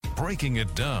Breaking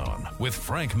It Down with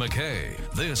Frank McKay.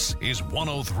 This is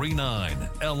 1039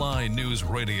 LI News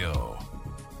Radio.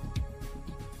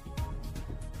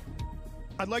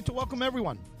 I'd like to welcome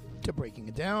everyone to Breaking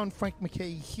It Down. Frank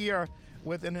McKay here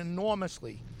with an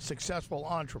enormously successful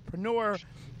entrepreneur,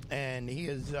 and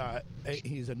he's a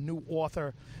new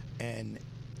author, and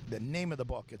the name of the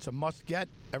book, it's a must-get.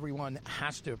 Everyone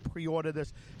has to pre-order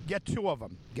this. Get two of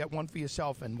them. Get one for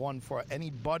yourself and one for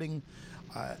any budding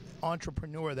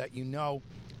entrepreneur that you know.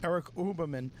 Eric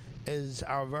Huberman is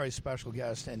our very special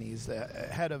guest, and he's the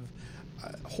head of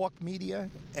Hawk Media,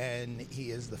 and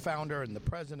he is the founder and the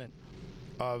president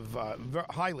of a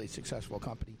highly successful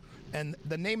company. And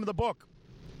the name of the book,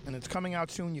 and it's coming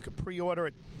out soon, you can pre-order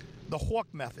it, The Hawk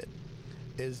Method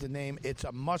is the name. It's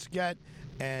a must-get,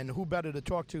 and who better to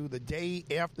talk to the day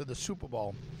after the Super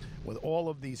Bowl with all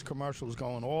of these commercials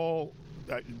going all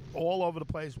over the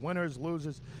place, winners,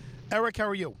 losers. Eric, how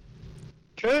are you?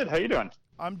 Good. How you doing?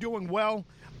 I'm doing well.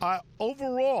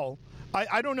 Overall,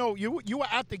 I don't know. You were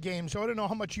at the game, so I don't know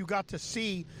how much you got to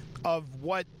see of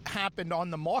what happened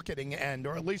on the marketing end,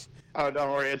 or at least. Oh,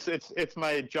 don't worry. It's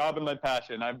my job and my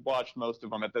passion. I've watched most of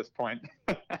them at this point.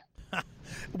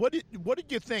 What did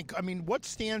you think? I mean, what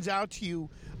stands out to you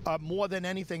more than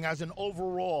anything as an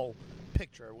overall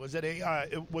picture? Was it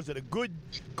a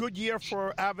good year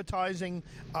for advertising?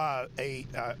 A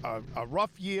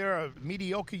rough year, a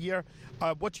mediocre year?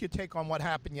 What's your take on what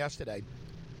happened yesterday?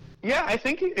 Yeah, I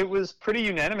think it was pretty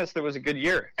unanimous that it was a good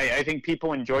year. I think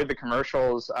people enjoyed the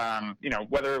commercials.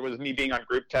 Whether it was me being on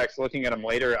group text, looking at them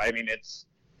later. I mean,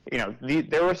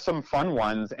 there were some fun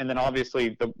ones, and then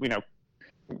obviously the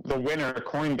winner,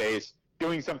 Coinbase,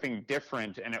 doing something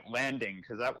different and it landing,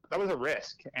 because that was a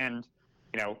risk. And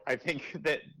I think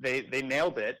that they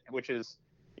nailed it, which is,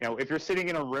 if you're sitting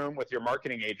in a room with your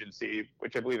marketing agency,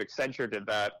 which I believe Accenture did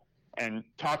that, and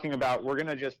talking about, we're going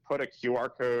to just put a QR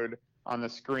code on the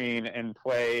screen and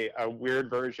play a weird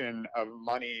version of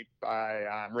Money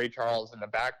by Ray Charles in the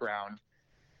background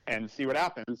and see what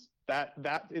happens, that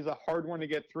is a hard one to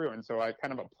get through. And so I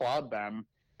kind of applaud them,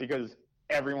 because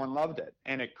everyone loved it,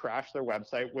 and it crashed their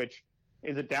website, which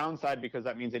is a downside because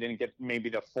that means they didn't get maybe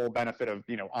the full benefit of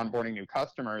onboarding new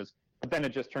customers, but then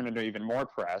it just turned into even more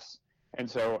press. And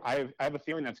so I have a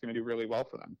feeling that's going to do really well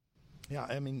for them. Yeah,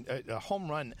 I mean, a home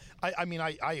run.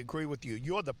 I agree with you.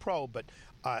 You're the pro, but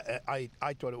I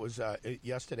thought it was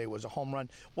yesterday was a home run.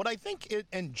 What I think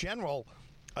in general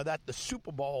that the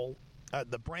Super Bowl,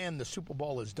 the brand the Super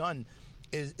Bowl has done,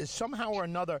 is somehow or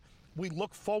another we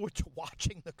look forward to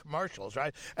watching the commercials,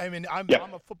 right? I mean, I'm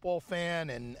a football fan,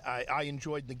 and I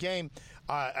enjoyed the game,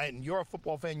 and you're a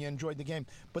football fan, you enjoyed the game.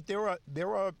 But there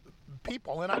are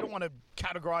people, and I don't want to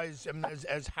categorize them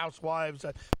as housewives.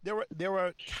 There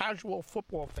are casual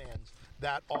football fans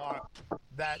that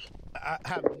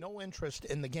have no interest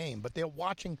in the game, but they're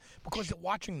watching because they're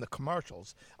watching the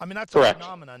commercials. I mean, that's Correct. A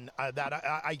phenomenon that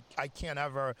I can't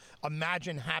ever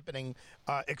imagine happening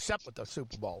except with the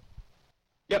Super Bowl.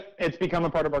 Yep, it's become a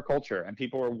part of our culture, and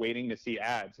people are waiting to see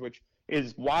ads, which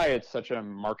is why it's such a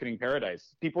marketing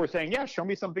paradise. People are saying, yeah, show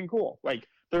me something cool. Like,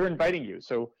 they're inviting you.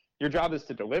 So your job is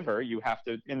to deliver. You have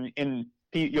to,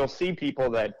 you'll see people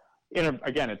that,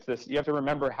 again, it's this, you have to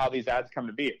remember how these ads come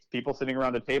to be. It's people sitting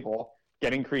around a table,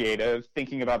 getting creative,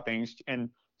 thinking about things, and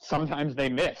sometimes they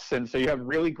miss. And so you have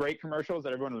really great commercials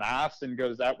that everyone laughs and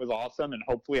goes, that was awesome. And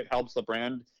hopefully it helps the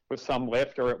brand with some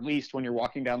lift, or at least when you're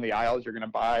walking down the aisles, you're going to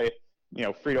buy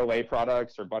Frito-Lay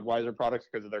products or Budweiser products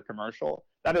because of their commercial.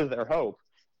 That is their hope.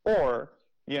 Or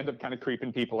you end up kind of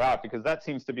creeping people out, because that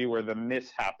seems to be where the miss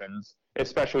happens,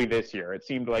 especially this year. It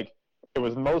seemed like it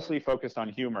was mostly focused on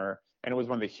humor, and it was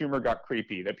when the humor got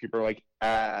creepy that people are like,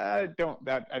 I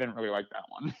didn't really like that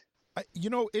one.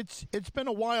 It's been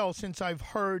a while since I've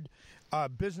heard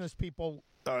business people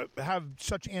have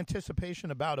such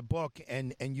anticipation about a book,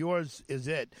 and yours is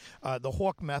it, The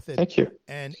Hawk Method. Thank you.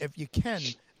 And if you can,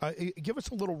 give us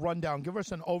a little rundown. Give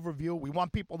us an overview. We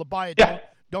want people to buy it. Yeah.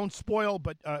 Don't spoil,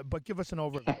 but give us an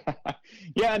overview.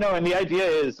 Yeah, no, and the idea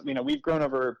is, we've grown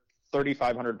over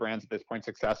 3,500 brands at this point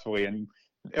successfully, and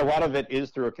a lot of it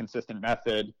is through a consistent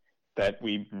method that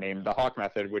we named the Hawk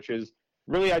Method, which is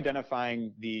really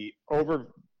identifying the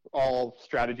overall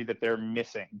strategy that they're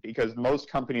missing, because most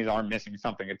companies are missing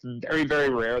something. It's very, very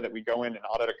rare that we go in and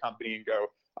audit a company and go,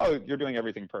 oh, you're doing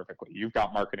everything perfectly. You've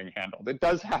got marketing handled. It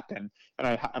does happen,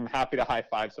 and I'm happy to high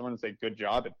five someone and say, good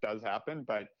job. It does happen,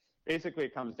 but basically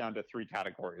it comes down to three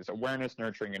categories: awareness,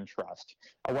 nurturing, and trust.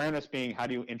 Awareness being, how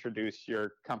do you introduce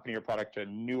your company or product to a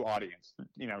new audience?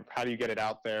 How do you get it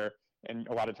out there? And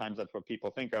a lot of times that's what people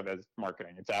think of as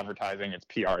marketing. It's advertising, it's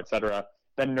PR, et cetera.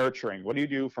 then nurturing. What do you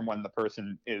do from when the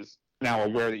person is now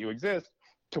aware that you exist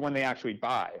to when they actually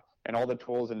buy, and all the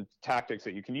tools and tactics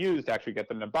that you can use to actually get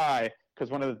them to buy?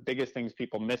 Because one of the biggest things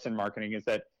people miss in marketing is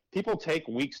that people take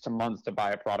weeks to months to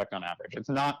buy a product on average. It's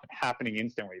not happening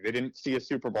instantly. They didn't see a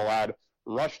Super Bowl ad,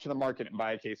 rush to the market and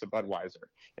buy a case of Budweiser.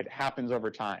 It happens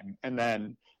over time. And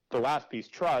then the last piece,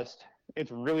 trust.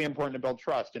 It's really important to build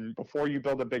trust. And before you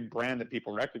build a big brand that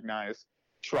people recognize,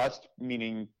 trust,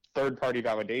 meaning third-party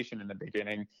validation in the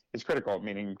beginning, is critical,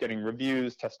 meaning getting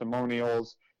reviews,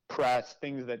 testimonials, press,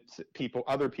 things that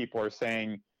other people are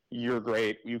saying, you're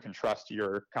great, you can trust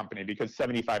your company, because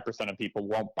 75% of people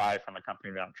won't buy from a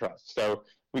company they don't trust. So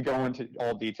we go into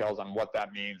all details on what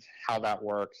that means, how that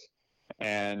works,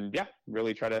 and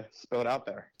really try to spill it out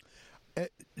there.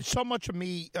 So much of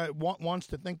me wants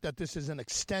to think that this is an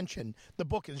extension. The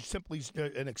book is simply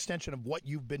an extension of what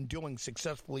you've been doing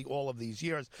successfully all of these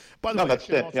years. By the way, that's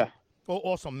it.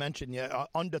 Also mention,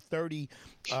 under 30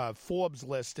 Forbes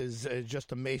list is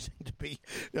just amazing to be,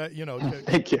 to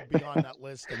be on that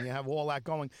list, and you have all that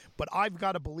going. But I've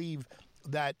got to believe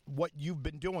that what you've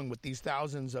been doing with these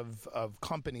thousands of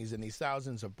companies and these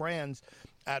thousands of brands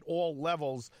at all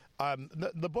levels,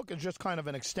 the book is just kind of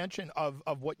an extension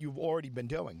of what you've already been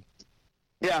doing.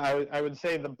 Yeah, I would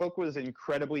say the book was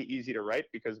incredibly easy to write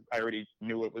because I already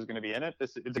knew what was going to be in it.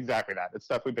 It's exactly that. It's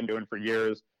stuff we've been doing for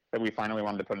years that we finally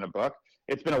wanted to put in a book.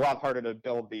 It's been a lot harder to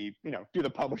build do the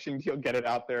publishing deal, get it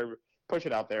out there, push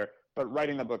it out there. But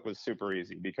writing the book was super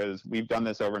easy because we've done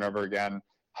this over and over again.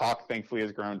 Hawk, thankfully,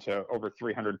 has grown to over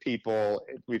 300 people.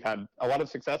 We've had a lot of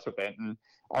success with it. And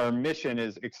our mission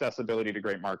is accessibility to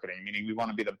great marketing, meaning we want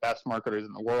to be the best marketers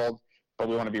in the world, but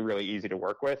we want to be really easy to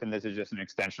work with. And this is just an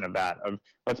extension of that, of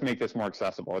let's make this more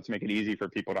accessible. Let's make it easy for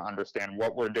people to understand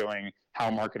what we're doing, how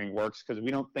marketing works, because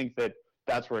we don't think that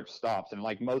that's where it stops. And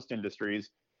like most industries,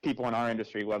 people in our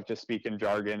industry love to speak in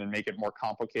jargon and make it more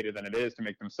complicated than it is to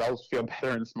make themselves feel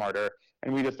better and smarter.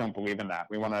 And we just don't believe in that.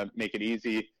 We want to make it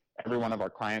easy. Every one of our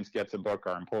clients gets a book.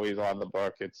 Our employees will have the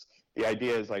book. The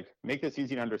idea is like, make this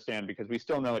easy to understand because we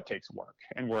still know it takes work,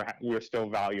 and we're still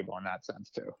valuable in that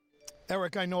sense too.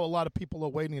 Eric, I know a lot of people are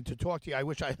waiting to talk to you. I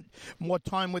wish I had more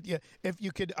time with you. If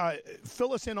you could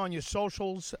fill us in on your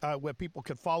socials where people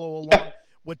could follow along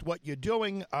with what you're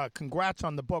doing. Congrats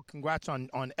on the book. Congrats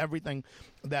on everything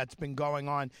that's been going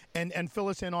on. And fill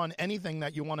us in on anything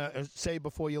that you want to say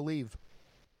before you leave.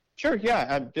 Sure,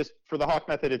 yeah. Just for the Hawk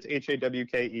Method, it's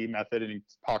HAWKE Method, and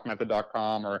it's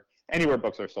hawkmethod.com or anywhere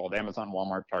books are sold, Amazon,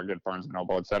 Walmart, Target, Barnes &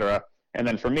 Noble, etc. And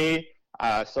then for me,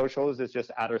 socials is just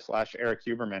 @Eric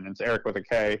Huberman. It's Eric with a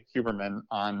K, Huberman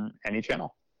on any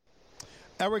channel.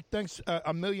 Eric, thanks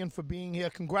a million for being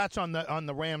here. Congrats on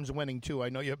the Rams winning, too. I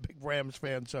know you're a big Rams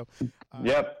fan. So,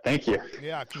 yep, thank you.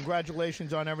 Yeah,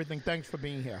 congratulations on everything. Thanks for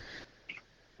being here.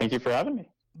 Thank you for having me.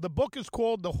 The book is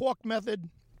called The Hawk Method.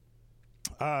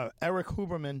 Eric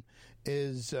Huberman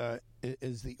is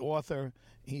the author.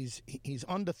 He's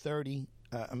under 30.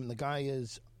 The guy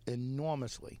is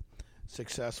enormously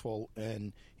successful,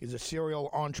 and he's a serial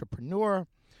entrepreneur.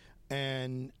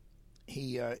 And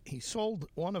he sold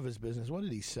one of his business. What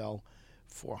did he sell?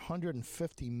 For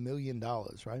 $150 million,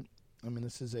 right? I mean,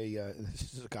 this is a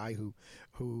guy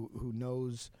who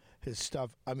knows his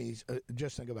stuff. I mean,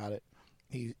 just think about it.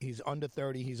 He's under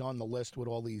 30. He's on the list with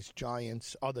all these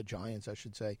other giants, I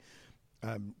should say.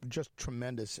 Just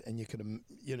tremendous, and you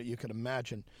could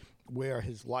imagine where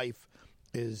his life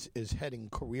is heading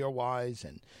career-wise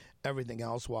and everything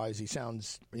else-wise. He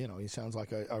sounds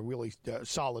like a really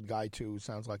solid guy too.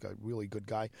 Sounds like a really good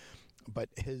guy, but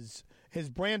his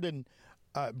branding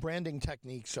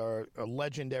techniques are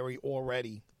legendary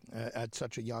already at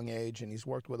such a young age, and he's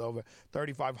worked with over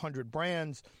 3,500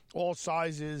 brands, all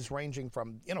sizes, ranging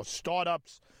from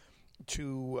startups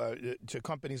to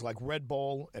companies like Red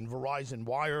Bull and Verizon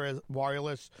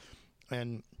Wireless.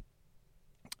 And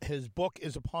his book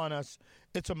is upon us.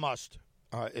 It's a must.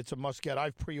 It's a must get.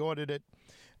 I've pre-ordered it,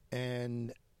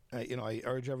 and I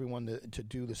urge everyone to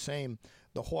do the same.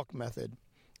 The Hawk Method,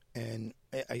 and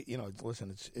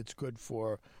listen, it's good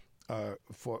for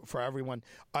everyone.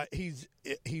 He's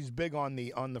big on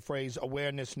the phrase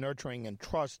awareness, nurturing, and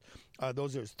trust.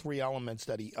 Those are his three elements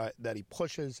that he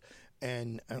pushes.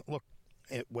 And look,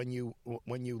 when you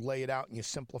lay it out and you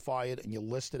simplify it and you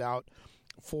list it out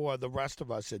for the rest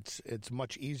of us, it's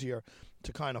much easier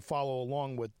to kind of follow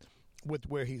along with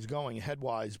where he's going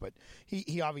headwise. But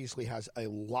he obviously has a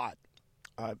lot,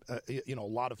 a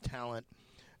lot of talent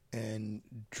and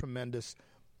tremendous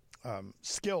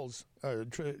skills, a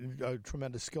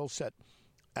tremendous skill set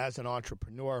as an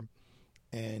entrepreneur,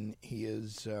 and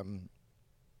he's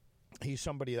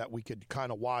somebody that we could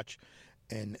kind of watch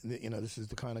And this is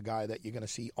the kind of guy that you're going to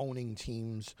see owning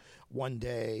teams one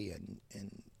day,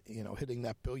 and hitting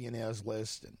that billionaires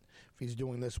list. And if he's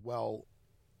doing this well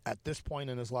at this point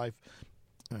in his life,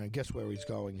 guess where he's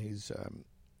going?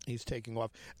 He's taking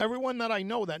off. Everyone that I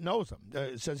know that knows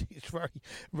him says he's very,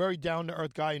 very down to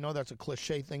earth guy. That's a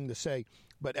cliche thing to say,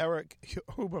 but Eric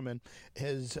Huberman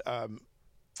has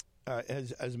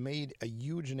made a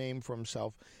huge name for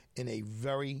himself in a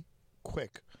very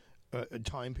quick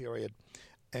time period.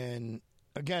 And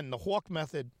again, the Hawk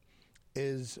Method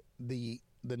is the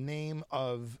name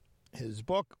of his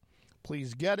book.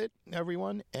 Please get it,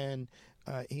 everyone. And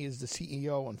he is the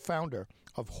CEO and founder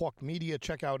of Hawk Media.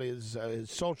 Check out his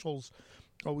socials.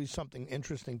 Always something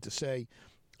interesting to say.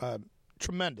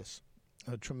 Tremendous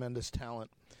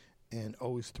talent, and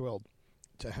always thrilled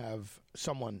to have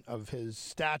someone of his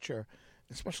stature,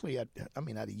 especially at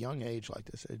a young age like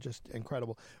this. It's just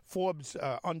incredible. Forbes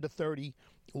under 30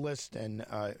 list, and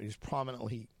he's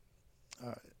prominently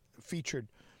featured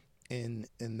in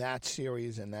that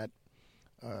series, and that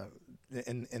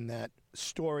in that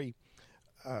story.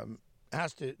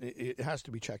 It has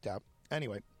to be checked out.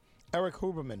 Anyway, Eric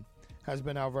Huberman has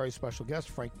been our very special guest.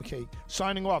 Frank MacKay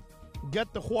signing off.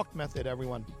 Get the Hawk Method,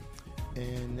 everyone,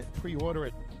 and pre-order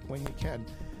it when you can.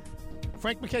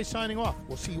 Frank MacKay signing off.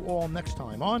 We'll see you all next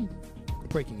time on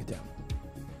Breaking It Down.